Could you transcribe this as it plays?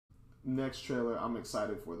next trailer I'm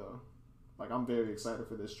excited for though. Like I'm very excited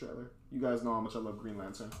for this trailer. You guys know how much I love Green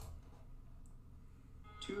Lantern.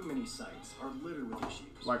 Too many sites are littered with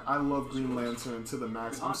issues. Like I love Green Lantern to the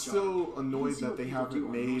max. I'm still annoyed that they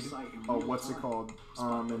haven't made what's it called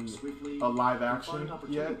a live action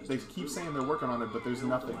yet. They keep saying they're working on it, but there's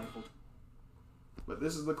nothing. But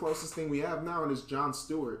this is the closest thing we have now, and it's Jon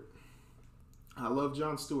Stewart. I love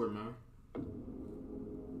Jon Stewart, man.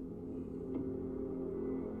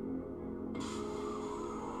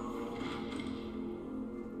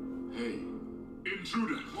 Hey,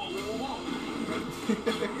 intruder! Whoa, whoa, whoa!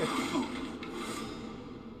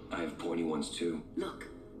 I have pointy ones too. Look.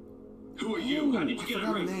 Who are you? How did you get it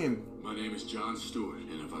right? Name. My name is Jon Stewart,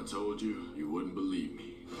 and if I told you, you wouldn't believe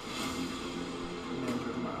me.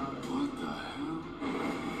 What the hell?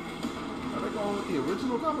 Are they going with the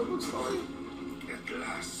original comic book story? At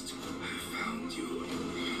last, I found you.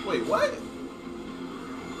 Wait, what?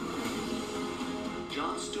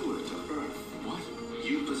 Jon Stewart of Earth. What?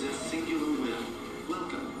 You possess singular will.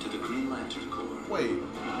 Welcome to the Green Lantern Corps. Wait.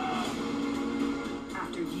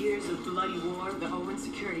 After years of bloody war, the Owen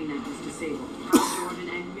security net was disabled. Hal Jordan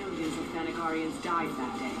and millions of Thanagarians died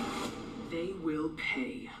that day. They will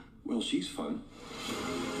pay. Well, she's fun.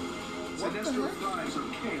 Sinestro thrives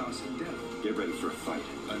on chaos and death. Get ready for a fight.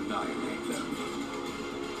 Annihilate them.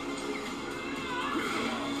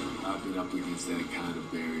 I've been up against that kind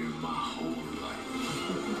of barrier my whole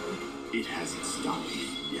life. It hasn't stopped me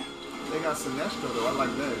yet. They got Sinestro though. I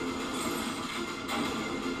like that.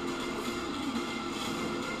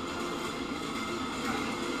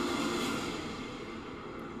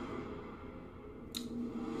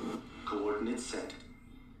 Coordinates set.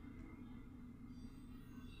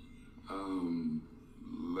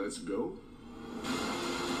 Let's go.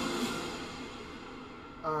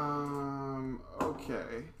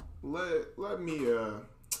 Okay. Let me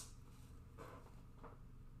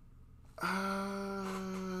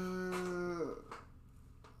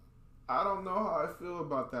I don't know how I feel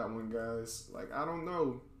about that one, guys. Like, I don't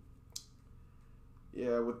know.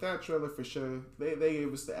 Yeah, with that trailer for sure. They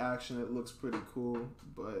gave us the action. It looks pretty cool.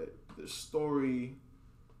 But the story...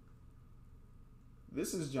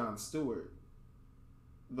 This is Jon Stewart.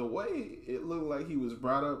 The way it looked like he was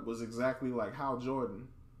brought up was exactly like Hal Jordan.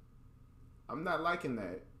 I'm not liking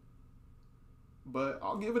that. But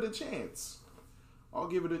I'll give it a chance. I'll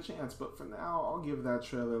give it a chance. But for now, I'll give that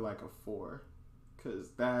trailer like a 4.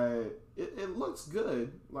 Because it looks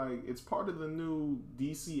good. Like, it's part of the new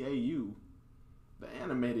DCAU. The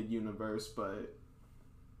animated universe, but...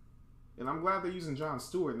 And I'm glad they're using Jon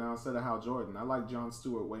Stewart now instead of Hal Jordan. I like Jon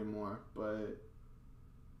Stewart way more, but...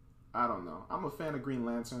 I don't know. I'm a fan of Green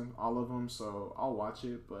Lantern, all of them, so I'll watch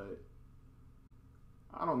it, but...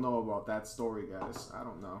 I don't know about that story, guys. I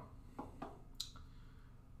don't know.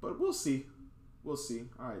 But we'll see. We'll see.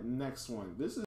 Alright, next one. This is